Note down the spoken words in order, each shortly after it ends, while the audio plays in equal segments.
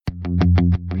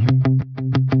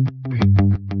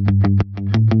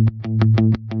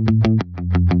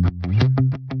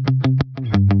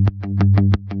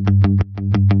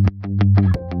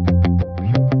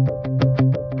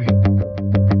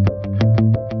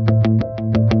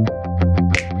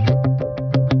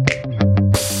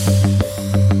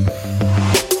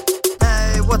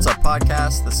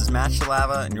guys. This is Matt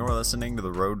Shalava, and you're listening to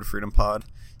the Road to Freedom Pod.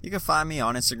 You can find me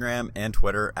on Instagram and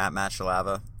Twitter at Matt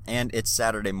Shalava, and it's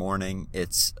Saturday morning.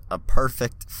 It's a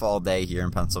perfect fall day here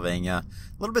in Pennsylvania.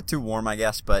 A little bit too warm, I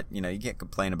guess, but, you can't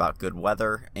complain about good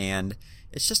weather, and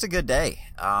it's just a good day.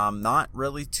 Not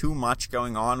really too much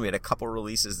going on. We had a couple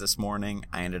releases this morning.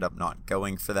 I ended up not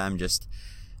going for them,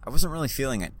 I wasn't really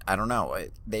feeling it. I don't know.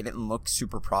 They didn't look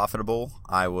super profitable.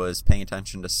 I was paying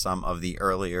attention to some of the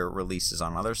earlier releases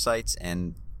on other sites,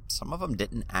 and some of them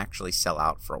didn't actually sell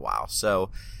out for a while.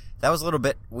 So that was a little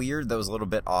bit weird. That was a little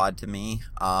bit odd to me.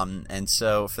 And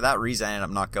so for that reason, I ended up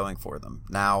not going for them.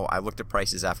 Now, I looked at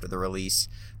prices after the release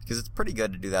because it's pretty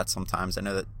good to do that sometimes. I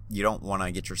know that you don't want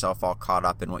to get yourself all caught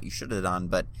up in what you should have done,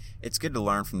 but it's good to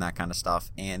learn from that kind of stuff.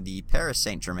 And the Paris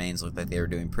Saint Germains looked like they were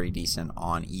doing pretty decent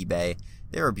on eBay.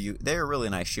 They were a really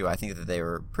nice shoe. I think that they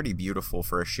were pretty beautiful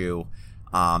for a shoe.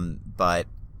 But,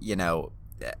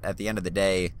 at the end of the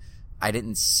day, I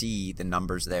didn't see the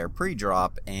numbers there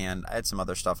pre-drop, and I had some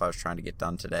other stuff I was trying to get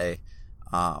done today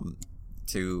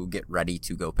to get ready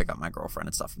to go pick up my girlfriend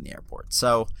and stuff from the airport.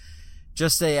 So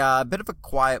just a bit of a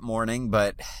quiet morning,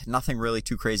 but nothing really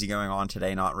too crazy going on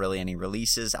today. Not really any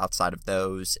releases outside of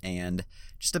those, and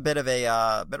just a bit of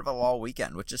a lull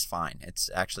weekend, which is fine. It's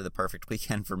actually the perfect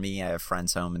weekend for me. I have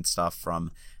friends home and stuff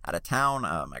from out of town.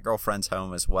 My girlfriend's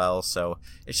home as well, so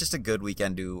it's just a good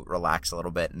weekend to relax a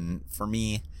little bit. And for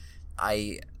me,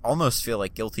 I almost feel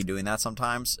like guilty doing that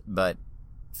sometimes, but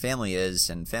family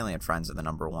and friends are the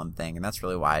number one thing, and that's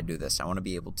really why I do this. I want to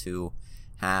be able to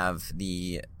have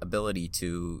the ability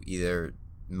to either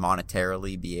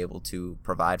monetarily be able to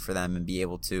provide for them and be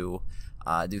able to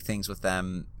do things with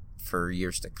them for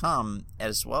years to come,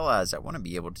 as well as I want to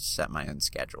be able to set my own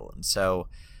schedule. And so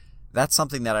that's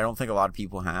something that I don't think a lot of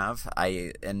people have.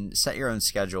 And set your own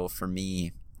schedule, for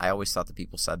me, I always thought that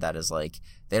people said that as like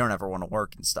they don't ever want to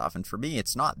work and stuff. And for me,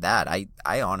 it's not that.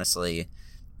 I honestly,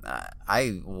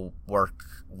 I work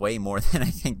way more than I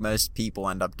think most people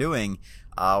end up doing,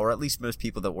 or at least most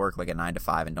people that work like a 9 to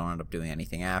 5 and don't end up doing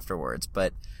anything afterwards.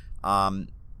 But at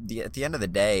the end of the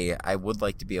day, I would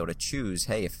like to be able to choose,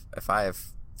 hey, if I have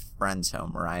friends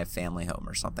home or I have family home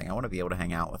or something, I want to be able to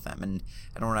hang out with them, and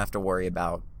I don't want to have to worry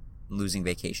about losing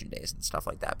vacation days and stuff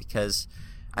like that, because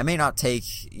I may not take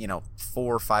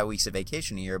 4 or 5 weeks of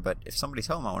vacation a year, but if somebody's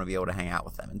home, I want to be able to hang out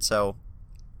with them. And so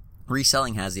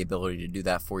reselling has the ability to do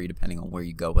that for you depending on where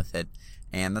you go with it,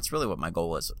 and that's really what my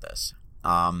goal is with this.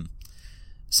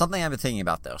 Something I've been thinking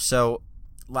about, though. So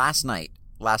last night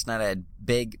I had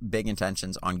big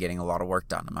intentions on getting a lot of work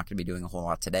done. I'm not going to be doing a whole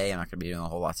lot today. I'm not going to be doing a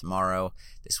whole lot tomorrow.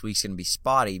 This week's going to be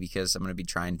spotty because I'm going to be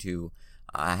trying to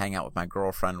hang out with my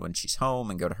girlfriend when she's home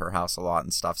and go to her house a lot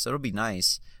and stuff. So it'll be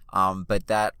nice. But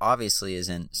that obviously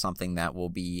isn't something that will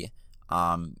be,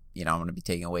 I'm going to be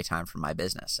taking away time from my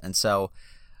business. And so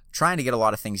trying to get a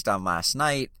lot of things done last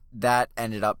night, that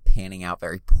ended up panning out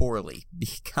very poorly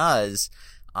because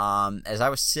as I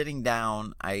was sitting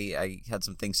down, I had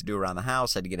some things to do around the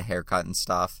house. I had to get a haircut and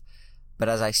stuff. But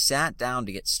as I sat down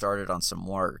to get started on some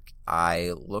work,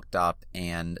 I looked up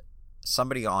and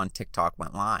somebody on TikTok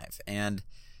went live. And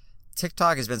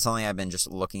TikTok has been something I've been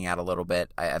just looking at a little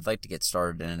bit. I'd like to get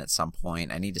started in it at some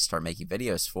point. I need to start making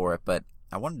videos for it, but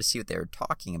I wanted to see what they were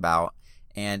talking about.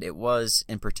 And it was,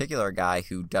 in particular, a guy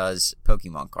who does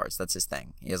Pokemon cards. That's his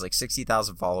thing. He has like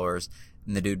 60,000 followers,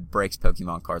 and the dude breaks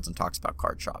Pokemon cards and talks about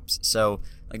card shops. So,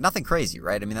 like, nothing crazy,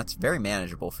 right? I mean, that's very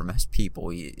manageable for most people.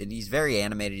 He's very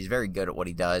animated. He's very good at what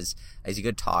he does. He's a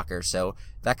good talker. So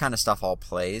that kind of stuff all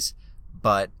plays.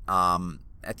 But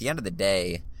at the end of the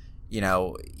day,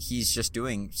 he's just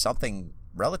doing something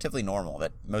relatively normal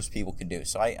that most people can do.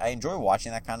 So I enjoy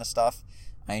watching that kind of stuff.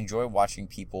 I enjoy watching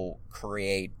people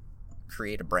create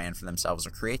a brand for themselves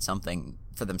or create something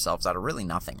for themselves out of really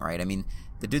nothing, right? I mean,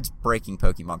 the dude's breaking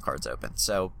Pokemon cards open.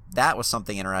 So that was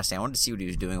something interesting. I wanted to see what he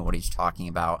was doing and what he was talking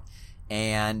about.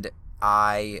 And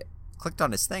I clicked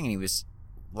on his thing, and he was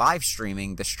live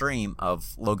streaming the stream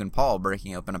of Logan Paul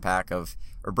breaking open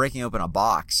a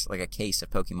box, like a case of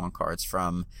Pokemon cards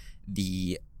from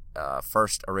the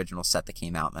first original set that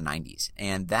came out in the 90s.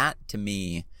 And that, to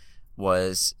me,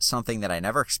 was something that I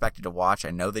never expected to watch.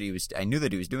 I knew that he was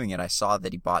doing it. I saw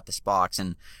that he bought this box.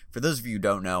 And for those of you who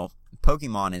don't know,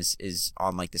 Pokemon is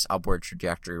on like this upward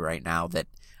trajectory right now that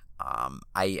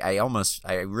I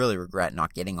really regret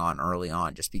not getting on early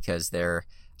on, just because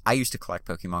I used to collect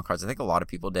Pokemon cards. I think a lot of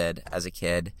people did as a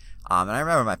kid. And I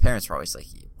remember my parents were always like,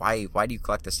 why do you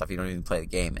collect this stuff? You don't even play the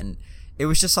game. And it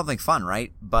was just something fun,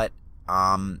 right? But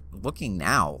looking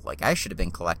now, like, I should have been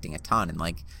collecting a ton and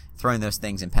like throwing those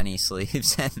things in penny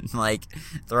sleeves and like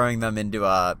throwing them into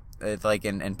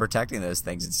and protecting those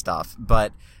things and stuff.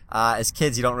 But as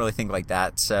kids, you don't really think like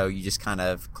that, so you just kind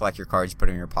of collect your cards, you put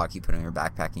them in your pocket, you put them in your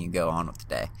backpack, and you go on with the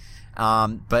day.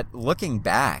 But looking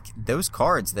back, those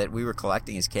cards that we were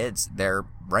collecting as kids, they're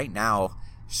right now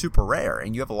super rare,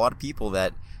 and you have a lot of people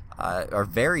that are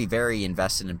very, very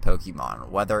invested in Pokemon,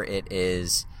 whether it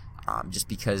is just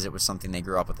because it was something they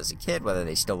grew up with as a kid, whether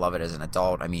they still love it as an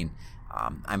adult. I mean,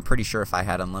 I'm pretty sure if I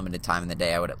had unlimited time in the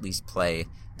day, I would at least play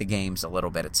the games a little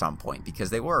bit at some point, because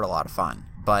they were a lot of fun.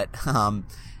 But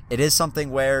it is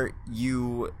something where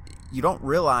you don't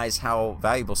realize how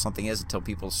valuable something is until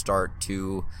people start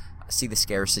to see the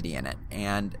scarcity in it.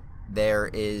 And there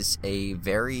is a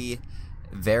very,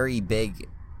 very big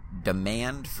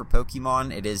demand for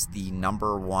Pokemon. It is the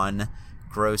number one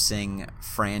grossing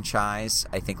franchise,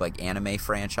 I think, like anime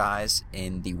franchise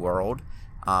in the world.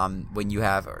 When you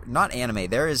have, not anime,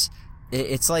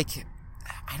 it's like,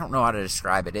 I don't know how to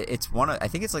describe it. It's I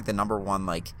think it's like the number one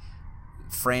like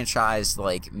franchise,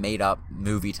 like made up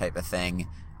movie type of thing,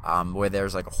 where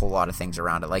there's like a whole lot of things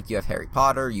around it. Like you have Harry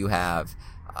Potter, you have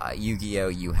Yu-Gi-Oh,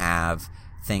 you have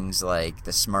things like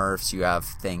the Smurfs, you have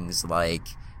things like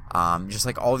just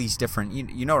like all these different,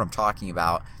 you know what I'm talking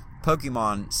about.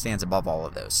 Pokemon stands above all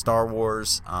of those. Star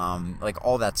Wars, like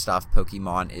all that stuff,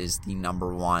 Pokemon is the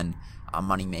number one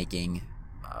money-making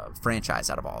franchise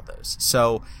out of all of those.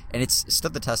 So, and it's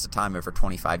stood the test of time over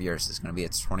 25 years. It's going to be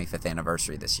its 25th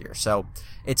anniversary this year. So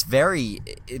it's very,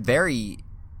 very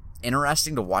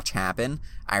interesting to watch happen.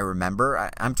 I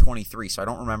remember, I'm 23, so I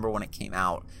don't remember when it came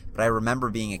out, but I remember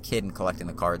being a kid and collecting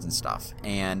the cards and stuff.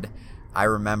 And I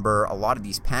remember a lot of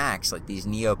these packs, like these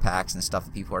Neo packs and stuff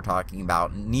that people are talking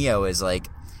about. Neo is like,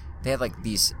 they had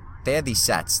these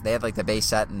sets. They had like the base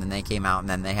set, and then they came out, and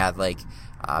then they had like,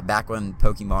 back when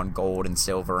Pokemon Gold and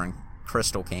Silver and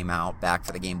Crystal came out back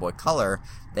for the Game Boy Color,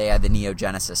 they had the Neo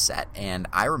Genesis set. And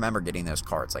I remember getting those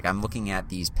cards. Like, I'm looking at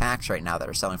these packs right now that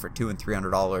are selling for $200 and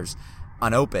 $300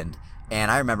 unopened. And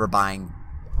I remember buying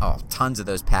tons of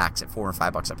those packs at $4 or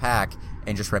 $5 a pack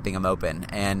and just ripping them open.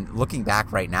 And looking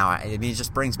back right now, I mean, it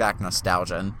just brings back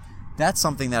nostalgia. And that's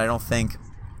something that I don't think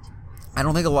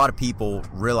a lot of people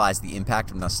realize the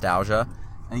impact of nostalgia.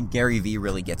 I think Gary Vee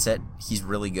really gets it. He's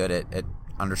really good at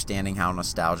understanding how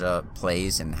nostalgia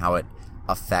plays and how it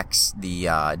affects the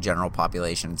general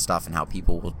population and stuff, and how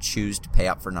people will choose to pay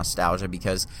up for nostalgia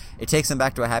because it takes them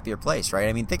back to a happier place, right?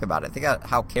 I mean, think about it. Think about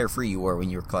how carefree you were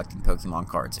when you were collecting Pokemon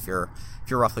cards. If you're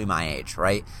roughly my age,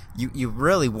 right? You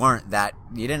really weren't that.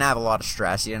 You didn't have a lot of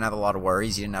stress. You didn't have a lot of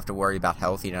worries. You didn't have to worry about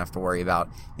health. You didn't have to worry about.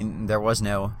 There was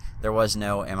no.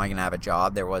 Am I gonna have a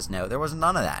job? There was none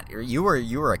of that. You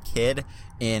were a kid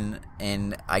in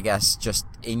I guess just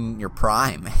in your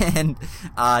prime and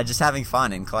just having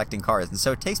fun and collecting cards. And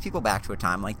so it takes people back to a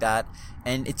time like that.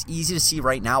 And it's easy to see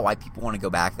right now why people want to go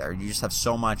back there. You just have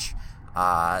so much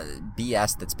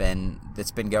BS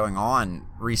that's been going on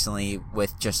recently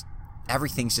with just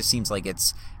everything. Just seems like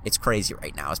it's crazy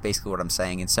right now. Is basically what I'm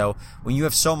saying. And so when you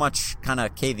have so much kind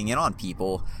of caving in on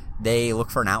people, they look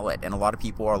for an outlet, and a lot of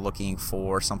people are looking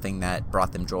for something that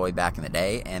brought them joy back in the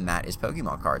day, and that is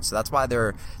Pokemon cards. So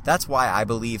that's why I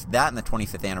believe that, in the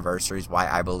 25th anniversary is why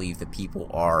I believe that people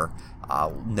are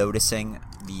noticing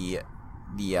the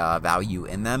value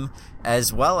in them,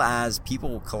 as well as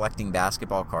people collecting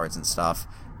basketball cards and stuff.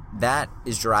 That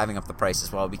is driving up the price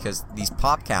as well, because these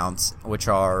pop counts, which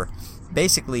are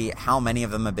basically how many of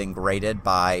them have been graded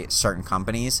by certain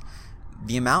companies,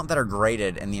 the amount that are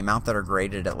graded and the amount that are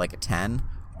graded at like a 10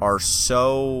 are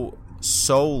so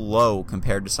low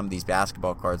compared to some of these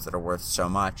basketball cards that are worth so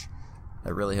much. I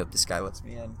really hope this guy lets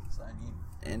me in, because I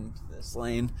need in this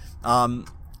lane.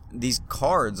 These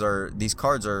cards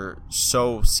are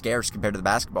so scarce compared to the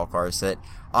basketball cards that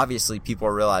obviously people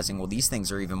are realizing, well, these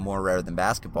things are even more rare than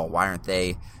basketball. Why aren't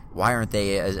they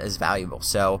as valuable?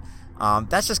 So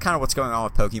that's just kind of what's going on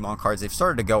with Pokemon cards. They've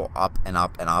started to go up and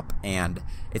up and up, and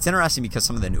it's interesting because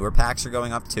some of the newer packs are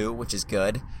going up too, which is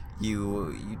good.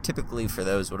 You typically, for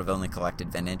those, would have only collected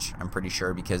vintage, I'm pretty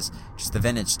sure, because just the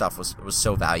vintage stuff was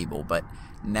so valuable. But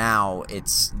now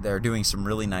they're doing some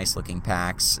really nice looking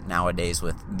packs nowadays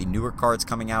with the newer cards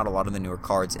coming out. A lot of the newer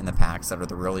cards in the packs that are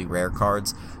the really rare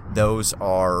cards, those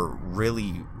are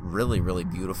really, really, really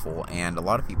beautiful, and a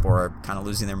lot of people are kind of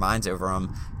losing their minds over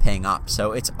them paying up.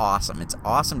 So it's awesome. It's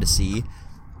awesome to see.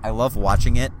 I love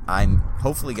watching it. I'm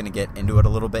hopefully going to get into it a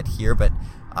little bit here, but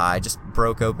I just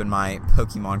broke open my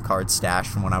Pokemon card stash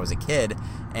from when I was a kid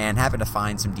and happened to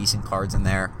find some decent cards in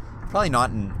there. Probably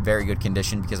not in very good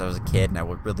condition because I was a kid and I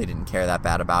really didn't care that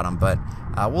bad about them, but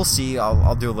we'll see.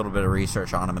 I'll do a little bit of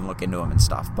research on them and look into them and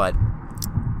stuff. But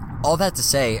all that to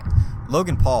say,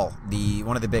 Logan Paul,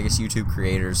 one of the biggest YouTube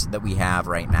creators that we have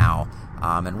right now,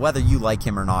 and whether you like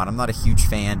him or not, I'm not a huge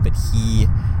fan, but he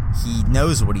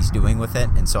knows what he's doing with it,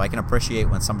 and so I can appreciate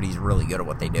when somebody's really good at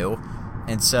what they do.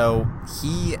 And so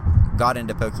he got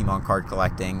into Pokemon card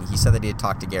collecting. He said that he had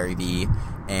talked to Gary Vee,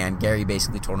 and Gary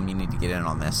basically told him you need to get in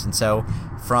on this. And so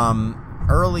from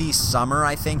early summer,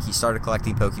 I think, he started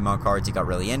collecting Pokemon cards. He got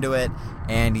really into it,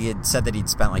 and he had said that he'd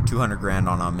spent like $200,000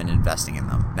 on them and investing in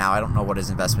them. Now, I don't know what his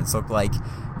investments look like.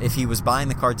 If he was buying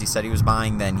the cards he said he was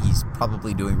buying, then he's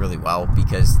probably doing really well,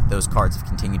 because those cards have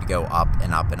continued to go up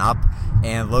and up and up.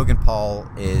 And Logan Paul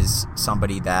is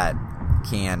somebody that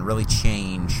can really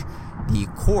change the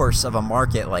course of a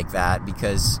market like that,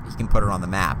 because he can put it on the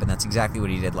map, and that's exactly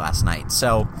what he did last night.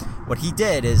 So what he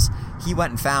did is he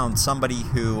went and found somebody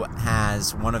who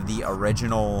has one of the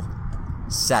original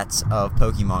sets of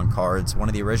Pokemon cards, one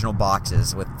of the original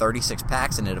boxes with 36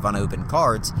 packs in it of unopened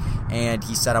cards, and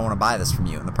he said, I want to buy this from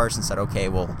you. And the person said, okay,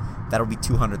 well, that'll be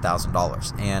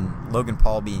 $200,000. And Logan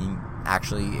Paul, being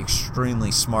actually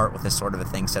extremely smart with this sort of a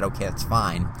thing, said, okay, that's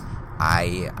fine.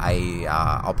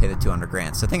 I'll pay the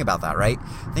 $200,000. So think about that, right?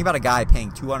 Think about a guy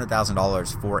paying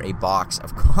 $200,000 for a box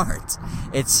of cards.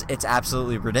 It's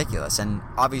absolutely ridiculous. And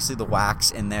obviously the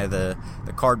wax in there, the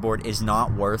cardboard, is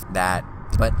not worth that.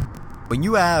 But when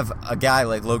you have a guy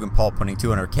like Logan Paul putting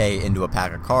 $200K into a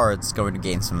pack of cards, it's going to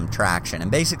gain some traction. And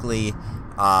basically,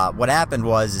 what happened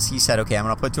was he said, okay, I'm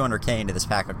going to put $200K into this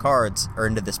pack of cards, or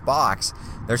into this box.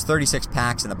 There's 36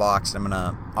 packs in the box, and I'm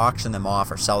going to auction them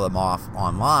off or sell them off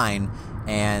online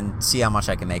and see how much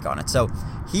I can make on it. So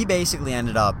he basically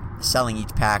ended up selling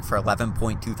each pack for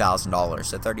 $11,200.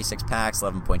 So 36 packs,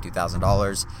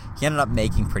 $11,200. He ended up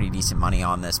making pretty decent money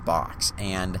on this box,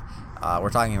 and we're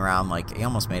talking around, like, he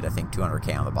almost made, I think,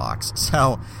 $200K on the box.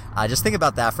 So just think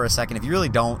about that for a second. If you really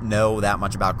don't know that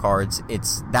much about cards,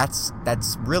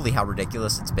 that's really how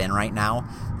ridiculous it's been right now.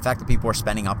 The fact that people are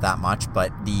spending up that much,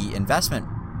 but the investment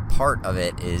part of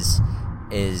it is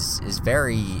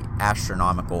very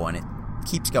astronomical, and it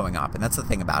keeps going up, and that's the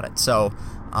thing about it. So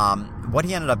what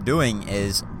he ended up doing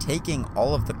is taking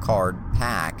all of the card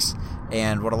packs,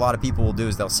 and what a lot of people will do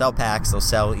is they'll sell packs. They'll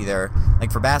sell either,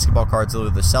 like for basketball cards, they'll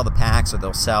either sell the packs or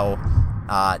they'll sell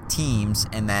teams,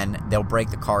 and then they'll break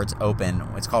the cards open.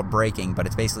 It's called breaking, but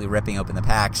it's basically ripping open the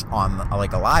packs on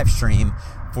like a live stream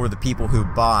for the people who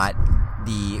bought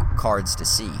the cards to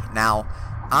see. Now,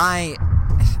 I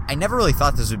never really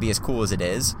thought this would be as cool as it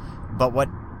is, but what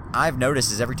I've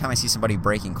noticed is every time I see somebody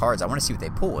breaking cards, I want to see what they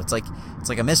pull. It's like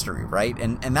a mystery, right?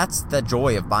 And that's the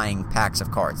joy of buying packs of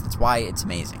cards. That's why it's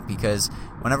amazing, because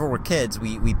whenever we're kids,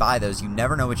 we buy those. You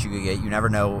never know what you could get. You never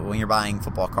know when you're buying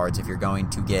football cards if you're going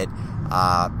to get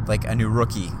like a new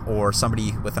rookie or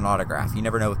somebody with an autograph. You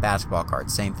never know with basketball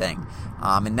cards, same thing.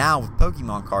 And now with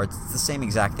Pokemon cards, it's the same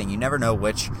exact thing. You never know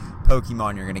which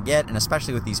Pokemon you're going to get, and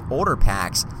especially with these older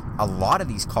packs, a lot of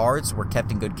these cards were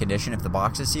kept in good condition if the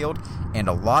box is sealed, and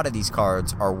a lot of these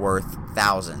cards are worth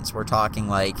thousands. We're talking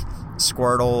like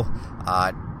Squirtle,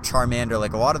 Charmander,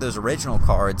 like a lot of those original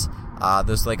cards,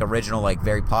 those like original, like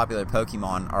very popular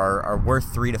Pokemon are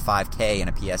worth 3 to 5K in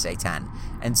a PSA 10.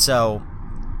 And so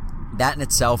that in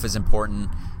itself is important.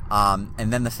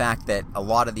 And then the fact that a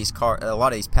lot of these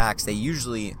packs,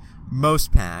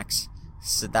 most packs,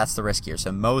 so that's the risk here.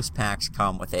 So most packs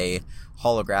come with a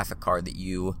holographic card that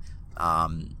you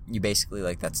basically,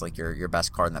 like, that's like your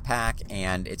best card in the pack,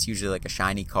 and it's usually like a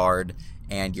shiny card,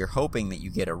 and you're hoping that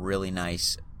you get a really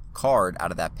nice card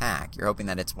out of that pack. You're hoping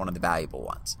that it's one of the valuable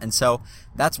ones. And so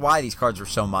that's why these cards are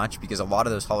so much, because a lot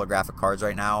of those holographic cards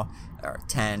right now are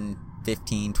 10,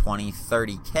 15, 20,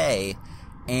 30K.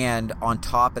 And on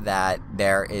top of that,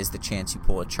 there is the chance you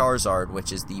pull a Charizard,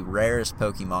 which is the rarest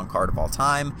Pokemon card of all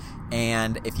time.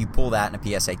 And if you pull that in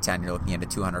a PSA 10, you're looking at a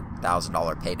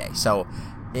 $200,000 payday. So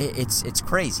it's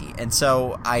crazy. And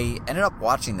so I ended up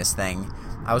watching this thing.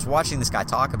 I was watching this guy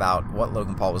talk about what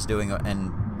Logan Paul was doing,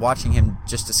 and watching him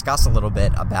just discuss a little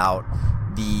bit about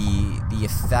the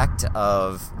effect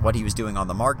of what he was doing on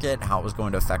the market, how it was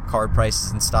going to affect card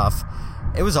prices and stuff.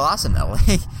 It was awesome, though.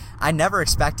 I never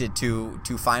expected to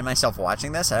find myself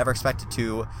watching this. I never expected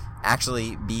to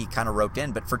actually be kind of roped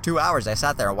in. But for 2 hours, I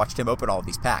sat there and watched him open all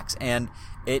these packs. And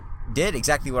it did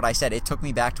exactly what I said. It took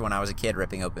me back to when I was a kid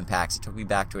ripping open packs. It took me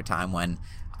back to a time when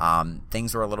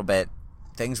things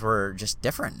were just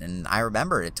different. And I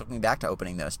remember it took me back to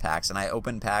opening those packs. And I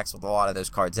opened packs with a lot of those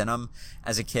cards in them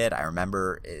as a kid. I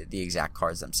remember the exact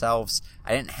cards themselves.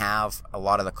 I didn't have a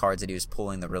lot of the cards that he was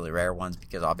pulling, the really rare ones,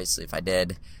 because obviously if I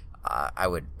did, I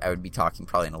would be talking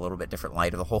probably in a little bit different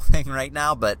light of the whole thing right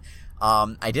now. But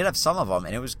I did have some of them,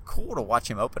 and it was cool to watch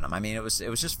him open them. I mean, it was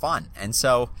just fun. And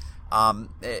so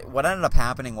What ended up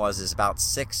happening is about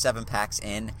 6-7 packs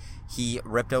in, he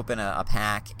ripped open a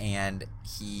pack, and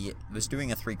he was doing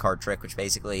a 3-card trick, which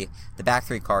basically the back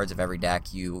 3 cards of every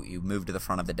deck, you move to the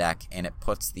front of the deck, and it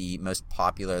puts the most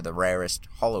popular, the rarest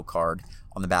holo card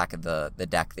on the back of the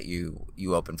deck that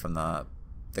you open from the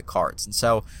cards. And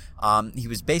so he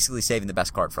was basically saving the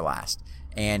best card for last.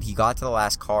 And he got to the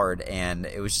last card, and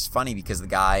it was just funny because the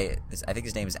guy, I think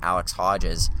his name is Alex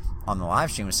Hodges, on the live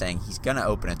stream was saying he's going to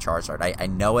open a Charizard. I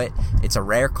know it. It's a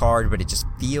rare card, but it just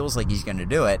feels like he's going to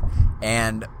do it.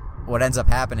 And what ends up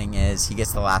happening is he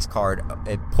gets the last card,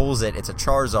 it pulls it, it's a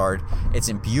Charizard, it's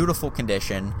in beautiful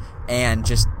condition, and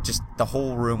just the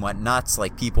whole room went nuts.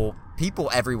 Like people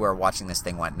everywhere watching this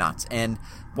thing went nuts. And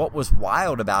what was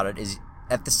wild about it is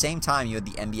at the same time you had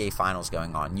the NBA Finals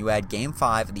going on. You had Game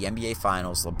 5 of the NBA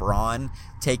Finals, LeBron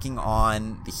taking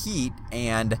on the Heat,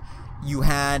 and you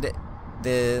had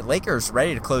the Lakers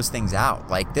ready to close things out.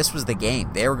 Like, this was the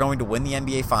game. They were going to win the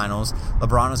NBA Finals.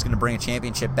 LeBron was going to bring a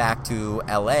championship back to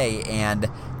LA, and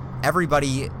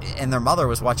everybody and their mother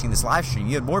was watching this live stream.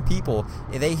 You had more people.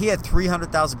 He had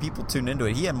 300,000 people tuned into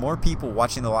it. He had more people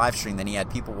watching the live stream than he had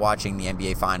people watching the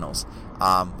NBA Finals,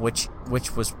 which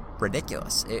was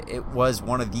ridiculous. It was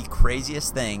one of the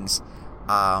craziest things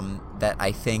that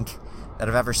I think that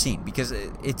I've ever seen, because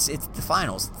it's the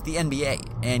finals, it's the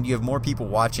NBA, and you have more people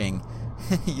watching.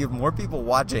 You have more people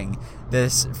watching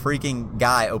this freaking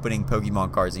guy opening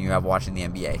Pokemon cards than you have watching the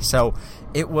NBA. So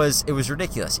it was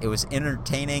ridiculous. It was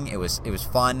entertaining. It was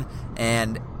fun,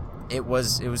 and it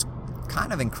was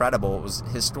kind of incredible. It was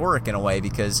historic in a way,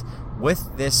 because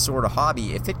with this sort of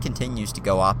hobby, if it continues to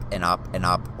go up and up and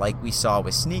up, like we saw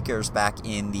with sneakers back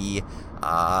in the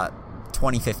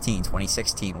 2015,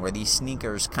 2016, where these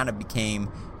sneakers kind of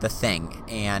became the thing,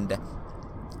 and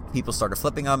people started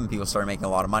flipping them, and people started making a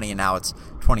lot of money, and now it's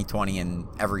 2020, and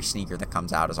every sneaker that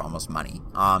comes out is almost money.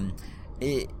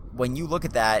 When you look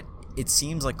at that, it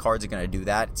seems like cards are going to do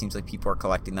that. It seems like people are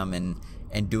collecting them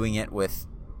and doing it with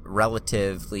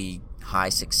relatively high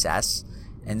success.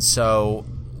 And so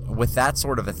with that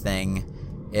sort of a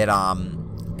thing,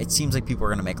 it seems like people are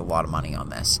going to make a lot of money on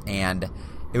this. And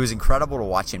it was incredible to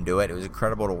watch him do it. It was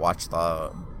incredible to watch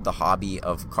the hobby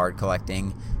of card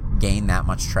collecting gain that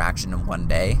much traction in one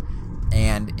day.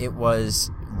 And it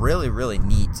was really, really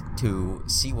neat to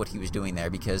see what he was doing there,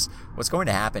 because what's going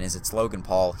to happen is it's Logan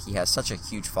Paul. He has such a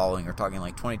huge following. We're talking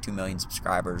like 22 million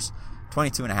subscribers,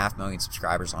 22.5 million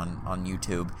subscribers on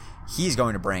YouTube. He's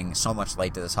going to bring so much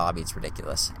light to this hobby, it's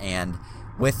ridiculous. And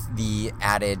with the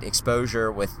added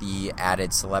exposure, with the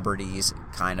added celebrities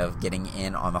kind of getting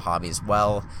in on the hobby as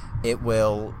well,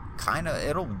 it'll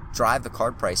drive the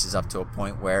card prices up to a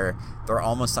point where they're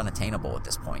almost unattainable at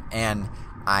this point. And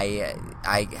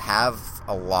I have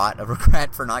a lot of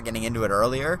regret for not getting into it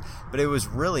earlier, but it was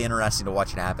really interesting to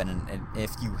watch it happen. And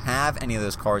if you have any of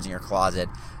those cards in your closet,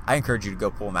 I encourage you to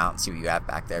go pull them out and see what you have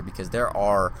back there, because there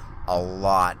are a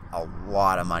lot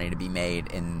of money to be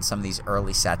made in some of these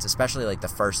early sets, especially like the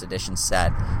first edition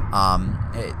set.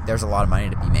 There's a lot of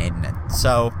money to be made in it.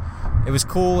 So it was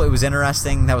cool. It was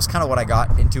interesting. That was kind of what I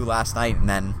got into last night, and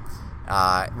then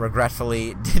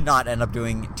regretfully did not end up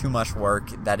doing too much work.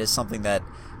 That is something that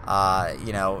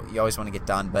you always want to get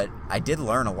done, but I did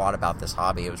learn a lot about this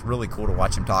hobby. It was really cool to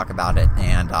watch him talk about it,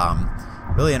 and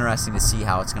really interesting to see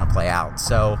how it's going to play out.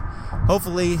 So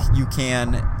hopefully you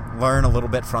can learn a little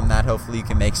bit from that. Hopefully you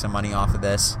can make some money off of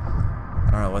this. I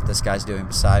don't know what this guy's doing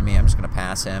beside me. I'm just going to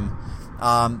pass him.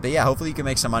 But yeah, hopefully you can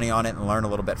make some money on it and learn a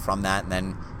little bit from that, and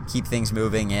then keep things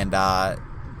moving and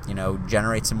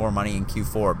generate some more money in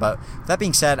Q4. But with that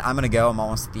being said, I'm going to go. I'm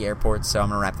almost at the airport, so I'm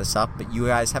going to wrap this up. But you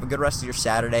guys have a good rest of your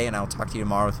Saturday, and I will talk to you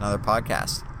tomorrow with another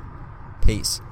podcast. Peace.